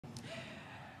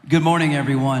Good morning,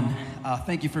 everyone.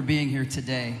 Thank you for being here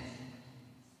today.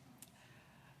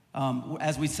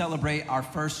 As we celebrate our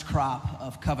first crop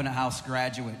of Covenant House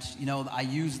graduates, I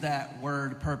use that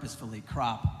word purposefully,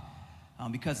 crop,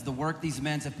 because the work these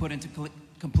men have put into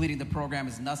completing the program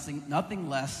is nothing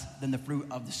less than the fruit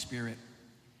of the Spirit.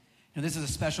 This is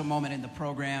a special moment in the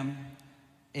program,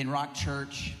 in Rock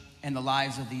Church, and the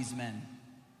lives of these men.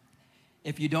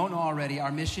 If you don't know already,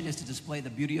 our mission is to display the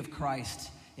beauty of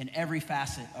Christ in every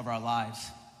facet of our lives.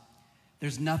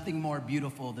 There's nothing more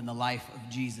beautiful than the life of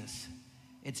Jesus.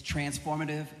 It's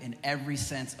transformative in every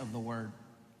sense of the word.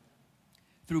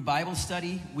 Through Bible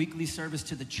study, weekly service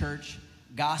to the church,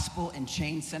 gospel and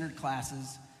change-centered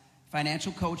classes,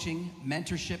 financial coaching,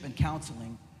 mentorship, and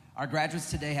counseling, our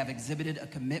graduates today have exhibited a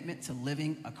commitment to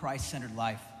living a Christ-centered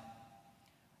life.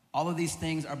 All of these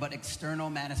things are but external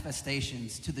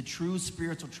manifestations to the true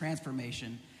spiritual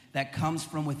transformation that comes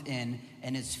from within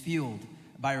and is fueled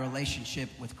by a relationship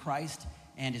with Christ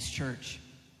and his church.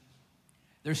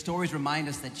 Their stories remind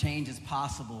us that change is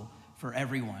possible for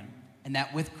everyone, and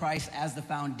that with Christ as the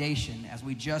foundation, as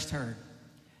we just heard,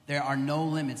 there are no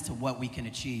limits to what we can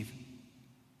achieve.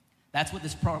 That's what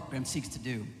this program seeks to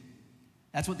do.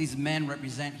 That's what these men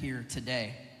represent here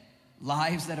today.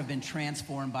 Lives that have been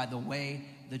transformed by the way,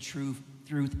 the truth,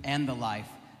 and the life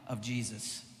of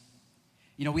Jesus.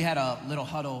 We had a little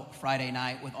huddle Friday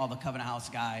night with all the Covenant House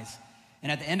guys.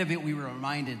 And at the end of it, we were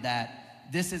reminded that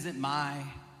this isn't my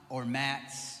or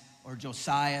Matt's or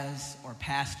Josiah's or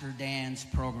Pastor Dan's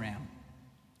program.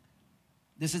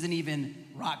 This isn't even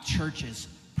Rock Church's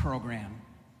program.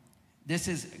 This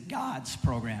is God's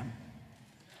program.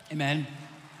 Amen.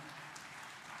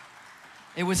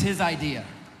 It was his idea,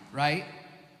 right?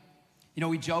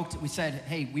 We joked, we said,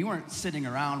 hey, we weren't sitting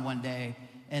around one day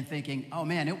and thinking, oh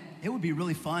man, it would be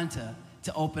really fun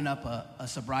to open up a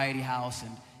sobriety house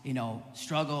and,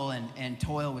 struggle and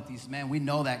toil with these men. We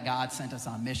know that God sent us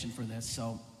on mission for this.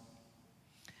 So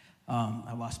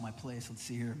I lost my place. Let's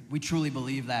see here. We truly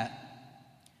believe that.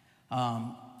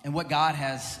 And what God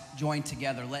has joined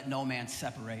together, let no man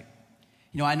separate.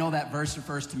 I know that verse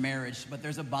refers to marriage, but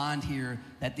there's a bond here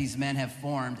that these men have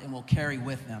formed and will carry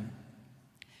with them.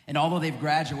 And although they've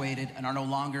graduated and are no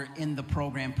longer in the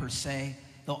program per se,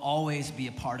 they'll always be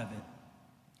a part of it.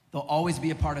 They'll always be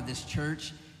a part of this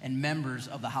church and members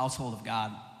of the household of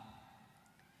God.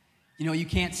 You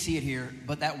can't see it here,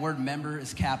 but that word member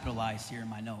is capitalized here in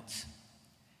my notes.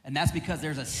 And that's because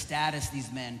there's a status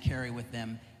these men carry with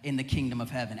them in the kingdom of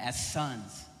heaven as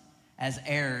sons, as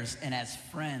heirs, and as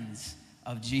friends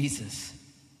of Jesus.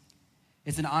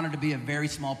 It's an honor to be a very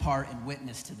small part and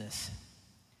witness to this.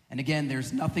 And again,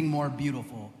 there's nothing more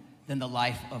beautiful than the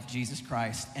life of Jesus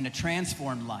Christ and a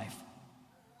transformed life.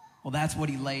 Well, that's what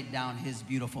he laid down his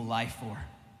beautiful life for.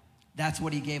 That's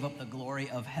what he gave up the glory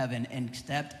of heaven and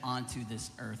stepped onto this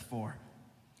earth for.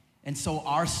 And so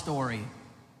our story,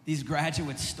 these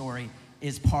graduates' story,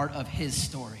 is part of his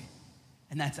story.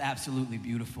 And that's absolutely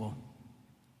beautiful.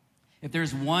 If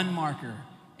there's one marker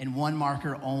and one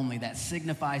marker only that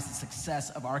signifies the success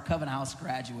of our Covenant House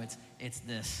graduates, it's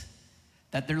this: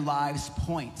 that their lives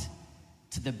point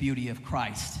to the beauty of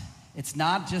Christ. It's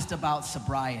not just about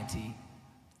sobriety.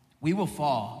 We will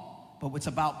fall, but it's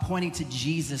about pointing to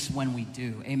Jesus when we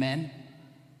do. Amen?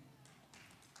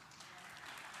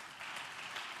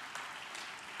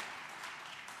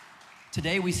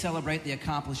 Today we celebrate the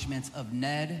accomplishments of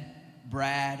Ned,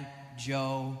 Brad,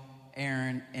 Joe,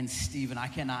 Aaron, and Stephen. I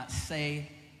cannot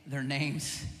say their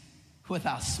names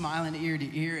without smiling ear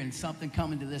to ear and something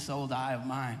coming to this old eye of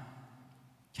mine.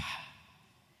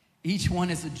 Each one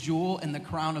is a jewel in the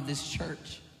crown of this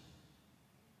church.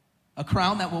 A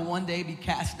crown that will one day be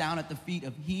cast down at the feet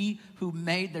of he who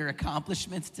made their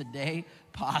accomplishments today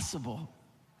possible.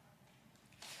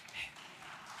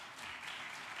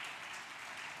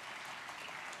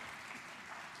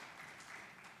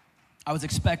 I was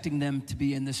expecting them to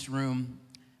be in this room,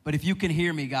 but if you can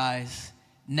hear me, guys,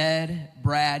 Ned,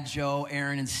 Brad, Joe,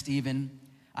 Aaron, and Stephen,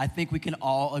 I think we can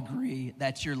all agree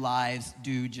that your lives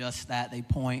do just that. They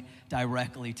point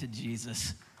directly to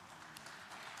Jesus.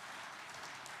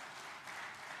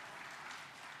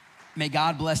 May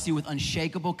God bless you with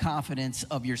unshakable confidence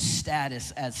of your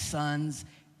status as sons,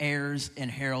 heirs, and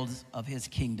heralds of his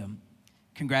kingdom.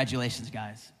 Congratulations,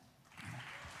 guys.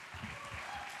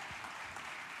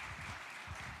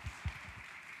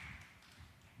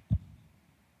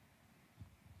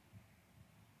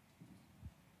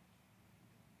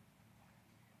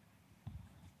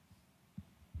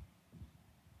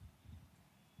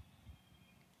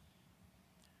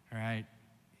 All right.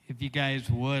 If you guys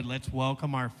would, let's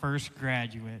welcome our first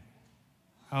graduate.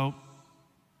 Hope.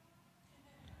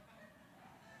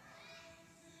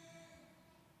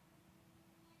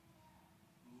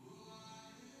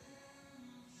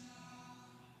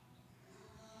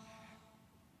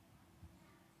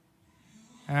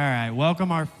 All right,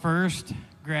 welcome our first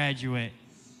graduate,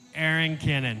 Aaron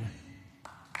Kinnan.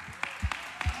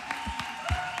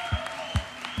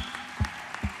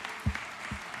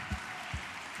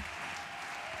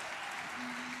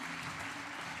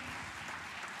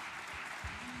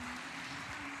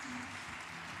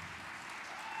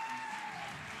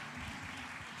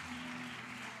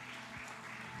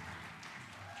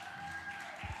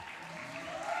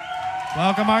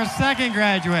 Welcome our second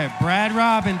graduate, Brad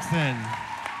Robinson.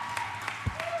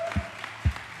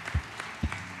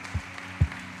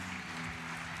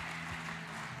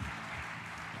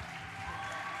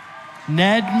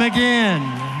 Ned McGinn.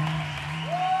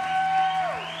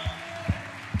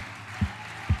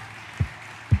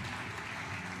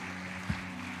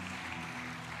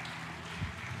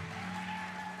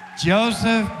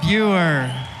 Joseph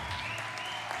Buer.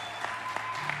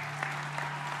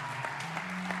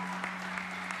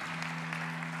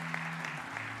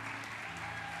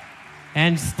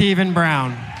 And Stephen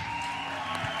Brown.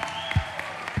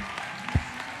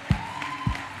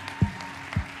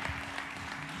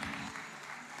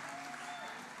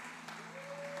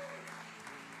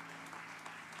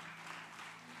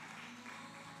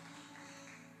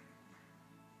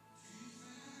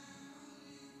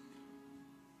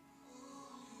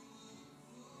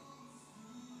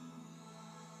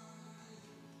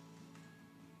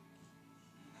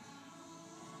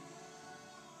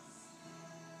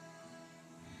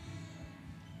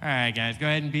 All right, guys, go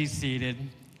ahead and be seated.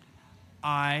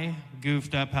 I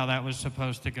goofed up how that was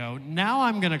supposed to go. Now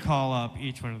I'm going to call up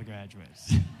each one of the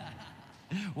graduates.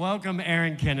 Welcome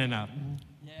Aaron Kinnan up.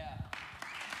 Yeah.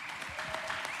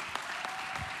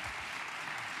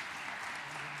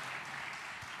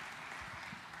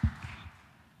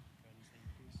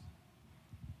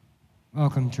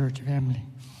 Welcome, church family.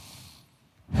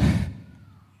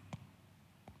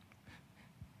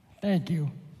 Thank you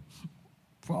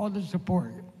for all the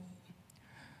support.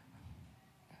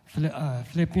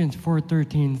 Philippians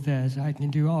 4:13 says, I can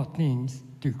do all things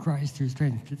through Christ who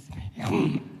strengthens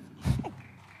me.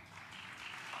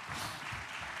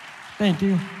 Thank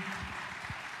you.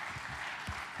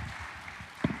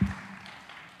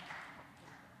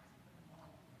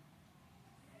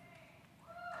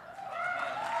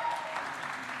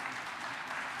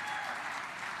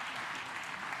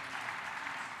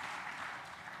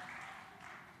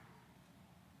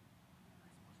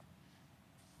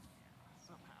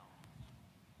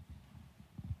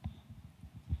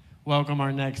 Welcome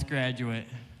our next graduate,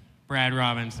 Brad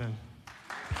Robinson.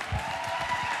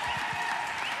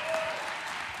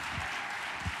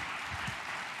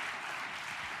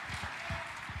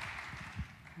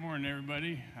 Good morning,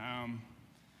 everybody.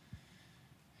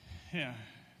 Yeah,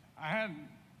 I had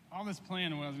all this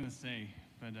planned what I was going to say,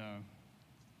 but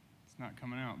it's not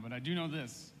coming out. But I do know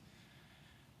this.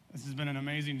 This has been an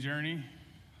amazing journey,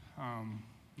 a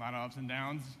lot of ups and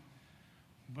downs,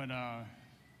 but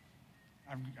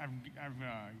I've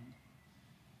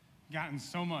gotten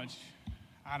so much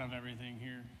out of everything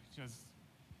here. Just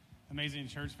amazing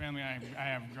church family I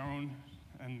have grown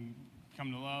and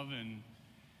come to love, and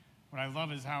what I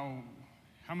love is how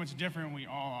much different we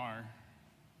all are,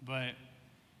 but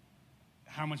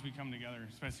how much we come together,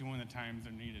 especially when the times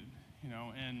are needed, you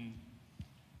know. And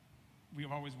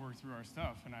we've always worked through our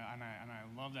stuff, and I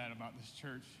love that about this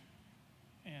church.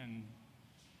 And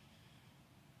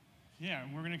yeah,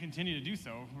 we're going to continue to do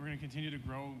so. We're going to continue to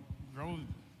grow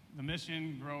the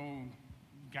mission, grow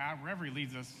God wherever He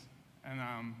leads us. And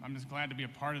I'm just glad to be a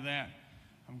part of that.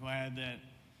 I'm glad that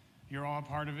you're all a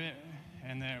part of it,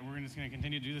 and that we're just going to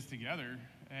continue to do this together.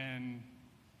 And,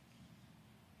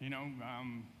 you know,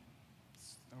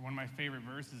 one of my favorite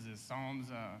verses is Psalms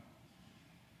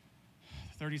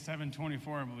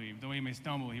 37:24, I believe. Though he may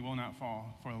stumble, he will not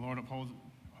fall, for the Lord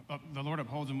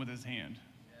upholds him with his hand.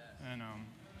 Yes. And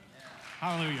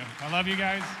hallelujah. I love you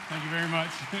guys. Thank you very much.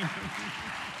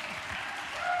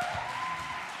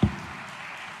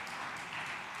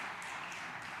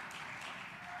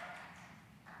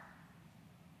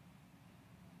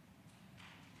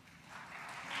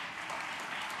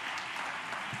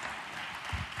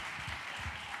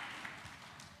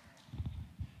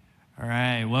 All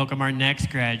right, welcome our next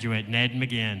graduate, Ned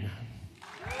McGinn.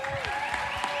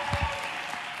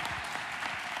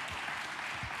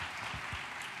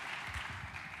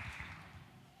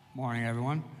 Morning,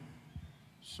 everyone.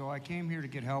 So I came here to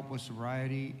get help with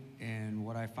sobriety, and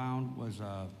what I found was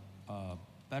a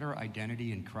better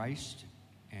identity in Christ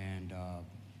and a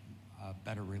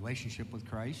better relationship with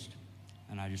Christ,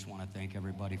 and I just want to thank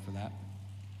everybody for that.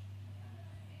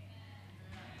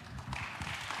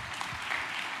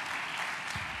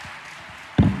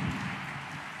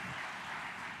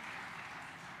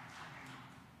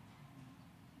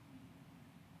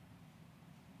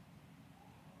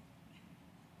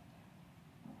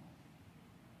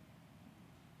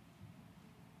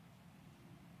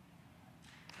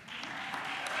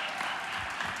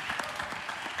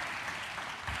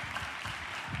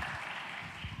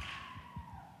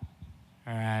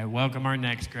 All right, welcome our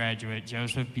next graduate,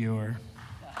 Joseph Buer.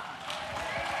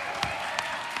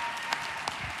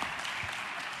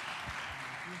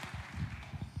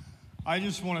 I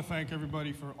just want to thank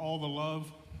everybody for all the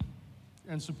love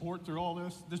and support through all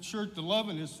this. The church, the love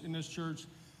in this church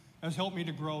has helped me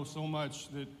to grow so much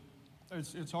that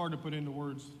it's hard to put into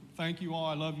words. Thank you all.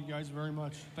 I love you guys very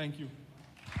much. Thank you.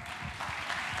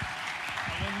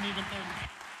 I wasn't even 30.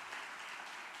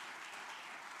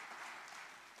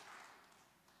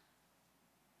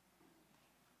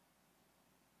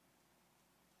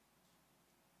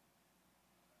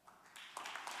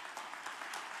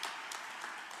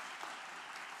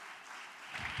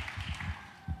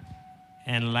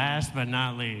 And last but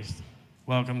not least,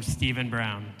 welcome Stephen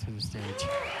Brown to the stage.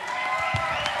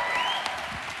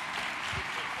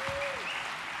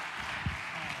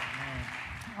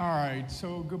 All right,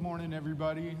 so good morning,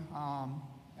 everybody.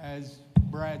 As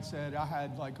Brad said, I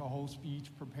had like a whole speech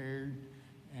prepared,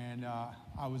 and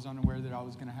I was unaware that I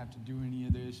was going to have to do any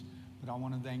of this, but I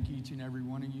want to thank each and every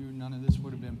one of you. None of this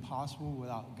would have been possible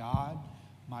without God,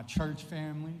 my church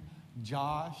family,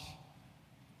 Josh,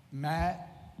 Matt,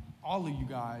 all of you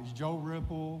guys, Joe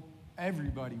Ripple,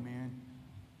 everybody, man.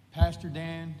 Pastor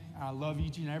Dan, I love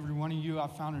each and every one of you. I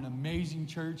found an amazing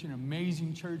church, an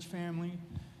amazing church family,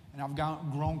 and I've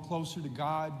grown closer to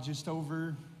God. Just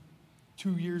over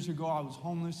 2 years ago, I was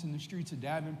homeless in the streets of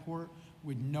Davenport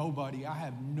with nobody. I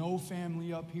have no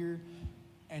family up here,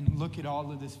 and look at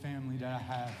all of this family that I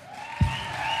have.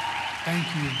 Thank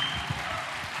you.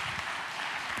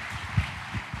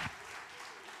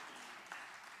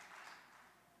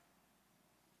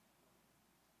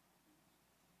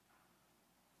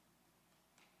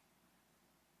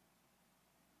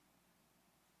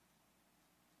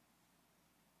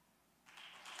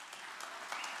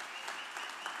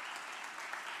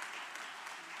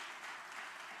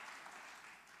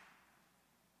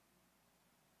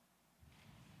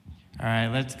 All right,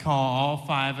 let's call all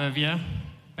 5 of you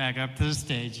back up to the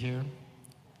stage here.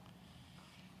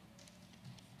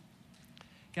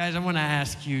 Guys, I want to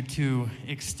ask you to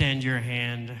extend your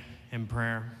hand in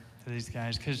prayer to these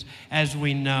guys, because as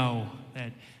we know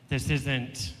that this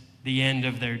isn't the end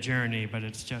of their journey, but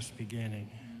it's just beginning.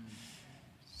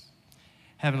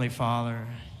 Heavenly Father,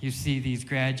 you see these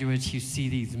graduates, you see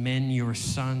these men, your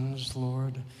sons,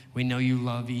 Lord. We know you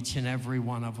love each and every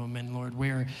one of them. And Lord,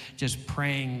 we're just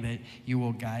praying that you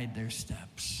will guide their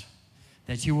steps,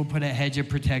 that you will put a hedge of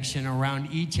protection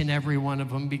around each and every one of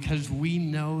them, because we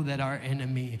know that our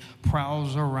enemy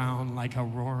prowls around like a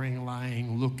roaring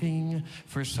lion looking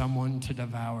for someone to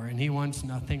devour. And he wants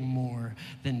nothing more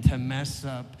than to mess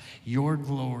up your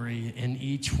glory in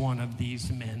each one of these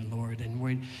men, Lord. And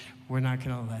we're not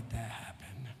going to let that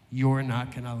happen. You're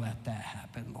not going to let that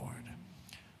happen, Lord.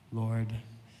 Lord,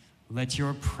 let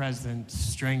your presence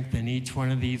strengthen each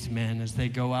one of these men as they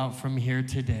go out from here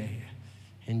today.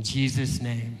 In Jesus'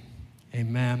 name,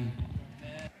 amen.